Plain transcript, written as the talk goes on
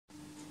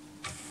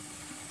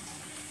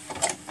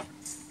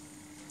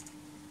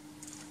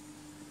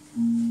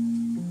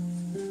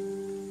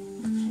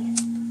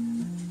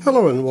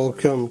Hello and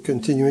welcome.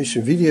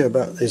 Continuation video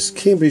about this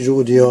Cambridge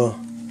Audio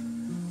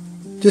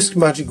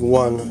Discmagic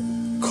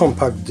 1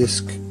 compact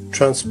disc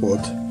transport.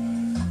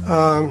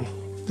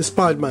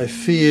 Despite my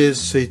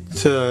fears,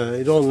 it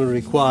only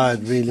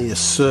required really a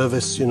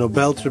service,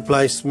 belt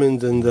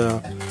replacement and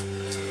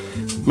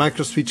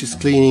micro switches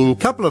cleaning,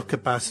 couple of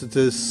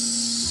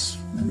capacitors.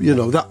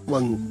 That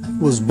one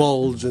was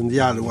bulged and the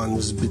other one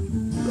was a bit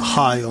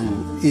high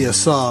on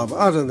ESR, but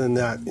other than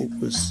that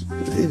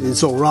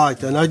it's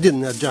alright, and I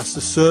didn't adjust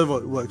the servo,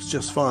 it works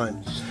just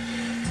fine.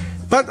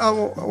 But I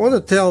want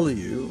to tell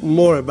you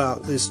more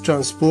about this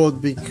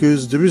transport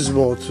because there is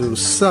more to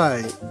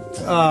say.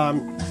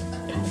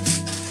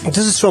 This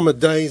is from a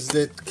days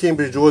that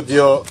Cambridge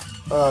Audio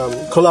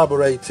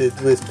collaborated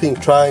with Pink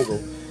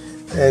Triangle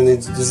and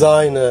its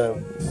designer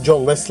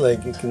John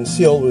Westlake. You can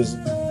see always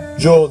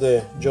Joe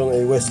there, John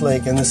A.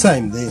 Westlake, and the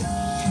same there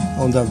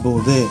on that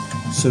board there.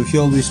 So he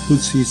always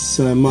puts his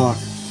mark.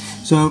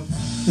 So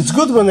it's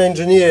good when an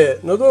engineer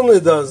not only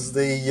does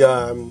the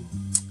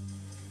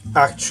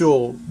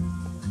actual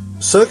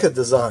circuit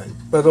design,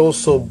 but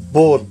also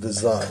board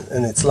design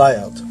and its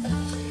layout.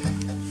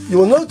 You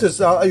will notice,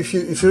 if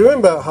you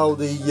remember how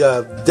the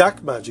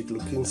DAC Magic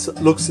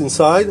looks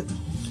inside,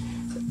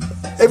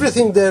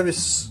 everything there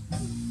is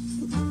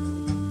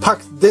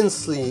packed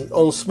densely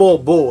on small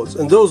boards,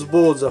 and those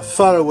boards are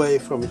far away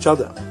from each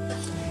other.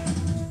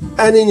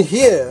 And in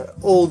here,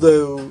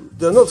 although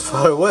they're not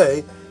far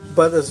away,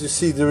 but as you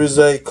see there is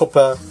a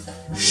copper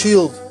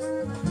shield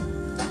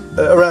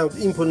around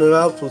input and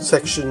output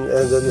section,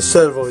 and then the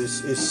servo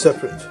is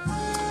separate.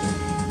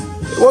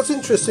 What's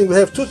interesting, we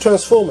have two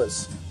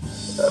transformers.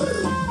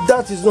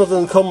 That is not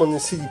uncommon in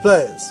CD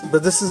players,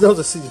 but this is not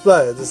a CD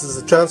player, this is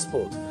a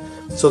transport.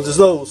 So there's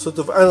no sort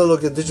of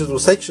analog and digital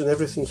section,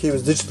 everything here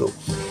is digital.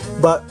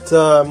 But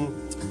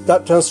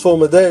that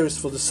transformer there is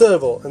for the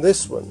servo, and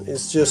this one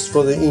is just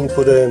for the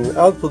input and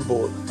output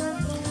board.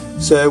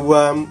 So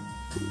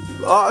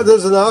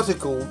there's an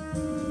article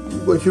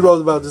where he wrote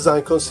about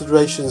design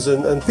considerations,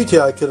 and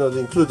PTI cannot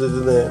include it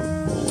in a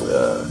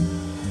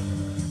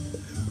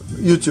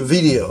YouTube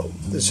video.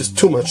 It's just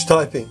too much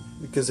typing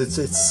because it's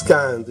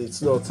scanned,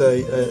 it's not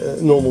a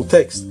normal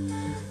text.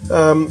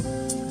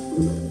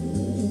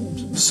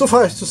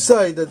 Suffice to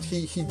say that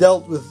he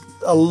dealt with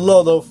a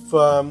lot of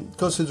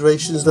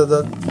considerations that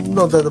are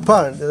not that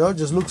apparent. It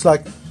just looks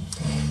like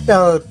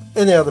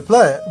any other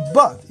player.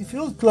 But if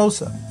you look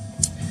closer,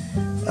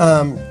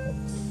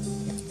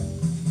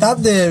 that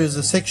there is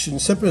a section,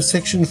 separate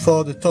section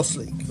for the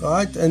Toslink,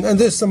 right? And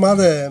there's some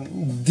other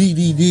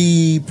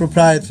DDD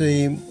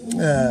proprietary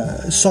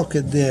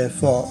socket there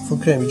for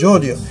Cambridge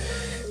Audio.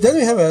 Then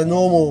we have a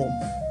normal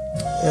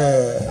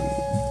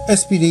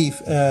SPD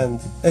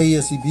and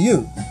AES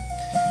EPU,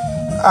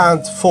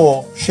 and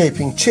for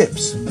shaping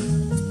chips.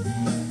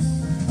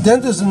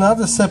 Then there's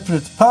another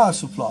separate power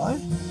supply,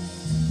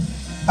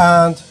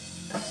 and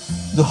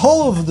the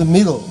whole of the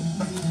middle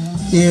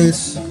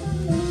is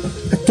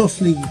a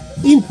Toslink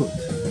input.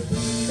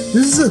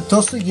 This is a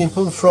Toslink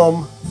input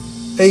from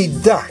a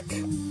DAC,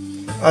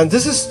 and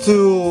this is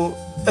to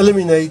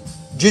eliminate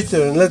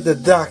jitter and let the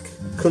DAC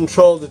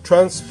control the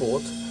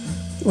transport,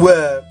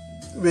 where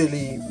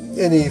really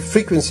any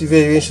frequency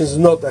variations are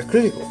not that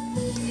critical.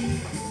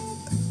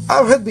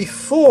 I've had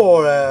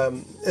before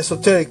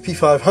esoteric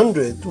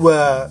P500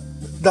 where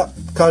that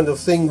kind of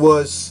thing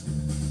was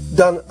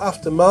done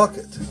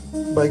aftermarket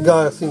by a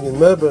guy I think in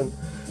Melbourne,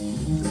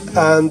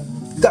 and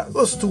that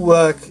was to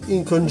work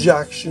in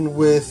conjunction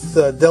with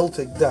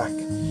Deltec DAC.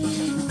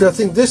 But I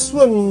think this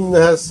one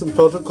has some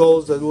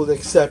protocols that would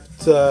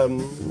accept a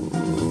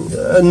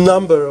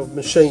number of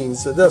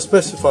machines that are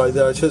specified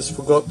there. I just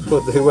forgot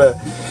what they were.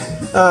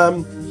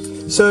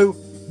 So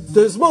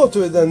there's more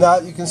to it than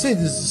that. You can see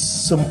there's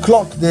some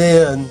clock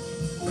there, and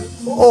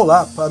all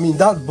up, I mean,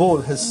 that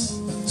board has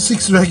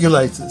 6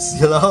 regulators,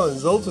 and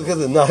it's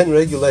altogether 9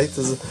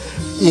 regulators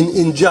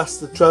in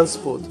just the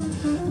transport.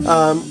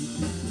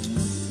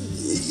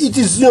 It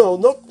is,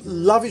 not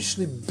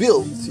lavishly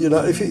built.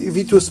 If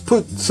it was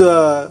put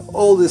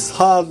all this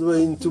hardware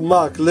into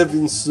Mark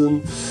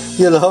Levinson,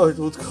 it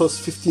would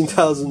cost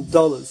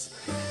 $15,000.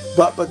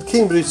 But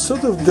Cambridge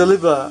sort of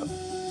deliver,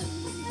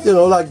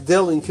 like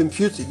Dell in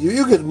computing.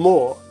 You get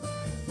more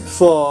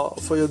for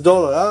your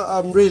dollar.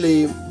 I'm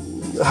really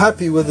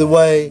happy with the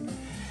way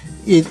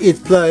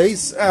it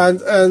plays,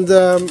 and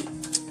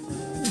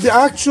the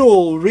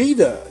actual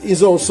reader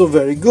is also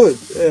very good.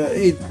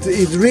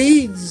 It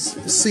reads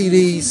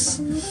CDs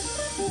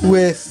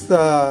with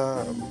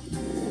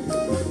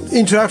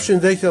interruption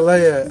data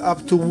layer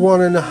up to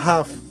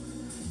 1.5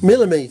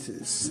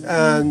 millimeters,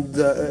 and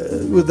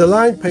with the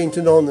line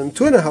painted on them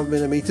 2.5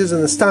 millimeters,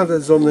 and the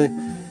standard is only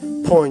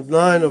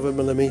 0.9 of a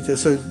millimeter,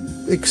 so it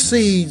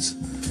exceeds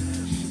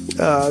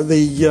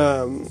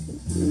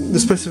the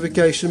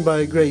specification by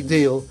a great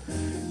deal.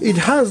 It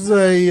has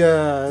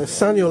a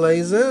Sanyo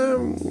laser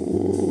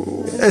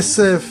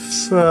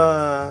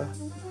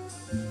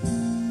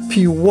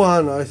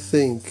SF-91, I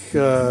think,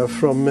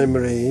 from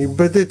memory,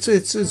 but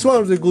it's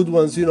one of the good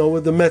ones,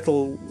 with the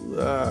metal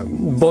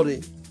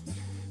body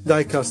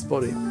die-cast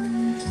body.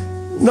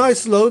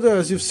 Nice loader,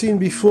 as you've seen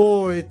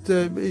before. It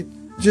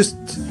just,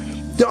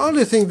 the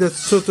only thing that's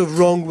sort of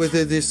wrong with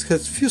it is it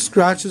has a few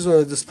scratches on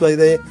the display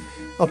there.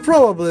 I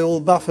probably will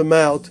buff them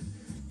out,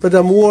 but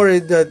I'm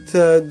worried that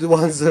the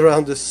ones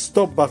around the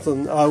stop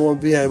button I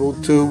won't be able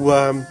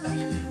to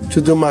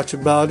do much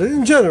about it.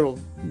 In general,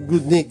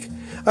 good nick.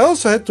 I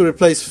also had to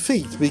replace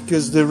feet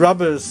because the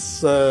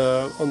rubbers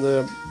on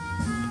the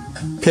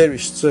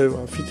perished,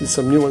 so I fitted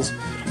some new ones.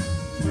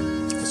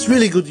 It's a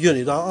really good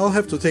unit. I'll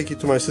have to take it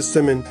to my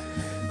system and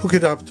hook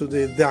it up to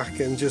the DAC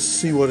and just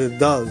see what it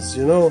does,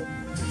 you know.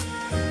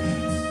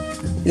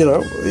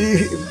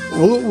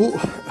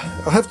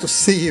 I'll have to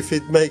see if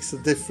it makes a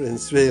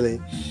difference,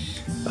 really.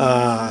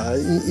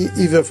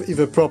 If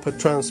a proper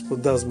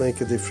transport does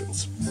make a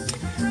difference.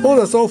 Well,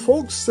 that's all,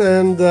 folks,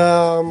 and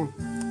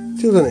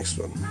till the next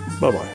one. Bye-bye.